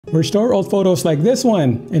Restore old photos like this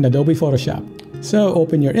one in Adobe Photoshop. So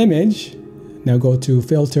open your image. Now go to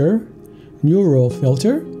Filter, New Roll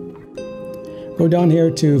Filter. Go down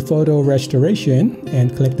here to Photo Restoration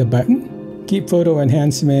and click the button. Keep Photo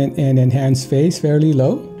Enhancement and Enhance Face fairly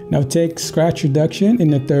low. Now take Scratch Reduction in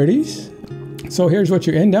the 30s. So here's what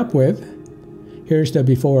you end up with. Here's the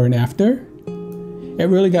before and after. It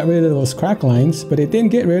really got rid of those crack lines, but it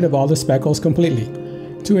didn't get rid of all the speckles completely.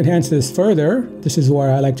 To enhance this further, this is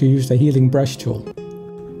where I like to use the healing brush tool.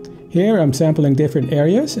 Here I'm sampling different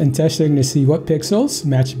areas and testing to see what pixels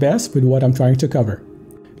match best with what I'm trying to cover.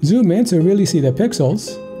 Zoom in to really see the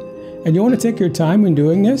pixels, and you want to take your time when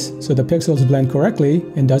doing this so the pixels blend correctly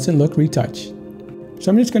and doesn't look retouched.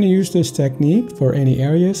 So I'm just going to use this technique for any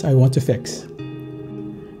areas I want to fix.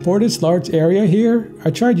 For this large area here,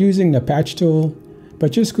 I tried using the patch tool,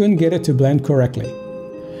 but just couldn't get it to blend correctly.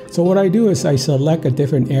 So what I do is I select a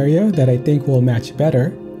different area that I think will match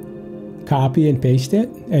better, copy and paste it,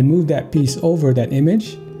 and move that piece over that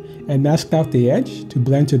image, and mask out the edge to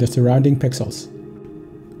blend to the surrounding pixels.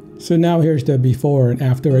 So now here's the before and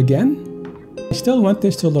after again. I still want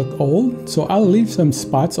this to look old, so I'll leave some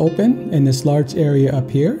spots open in this large area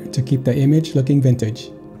up here to keep the image looking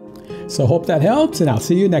vintage. So hope that helps, and I'll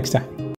see you next time.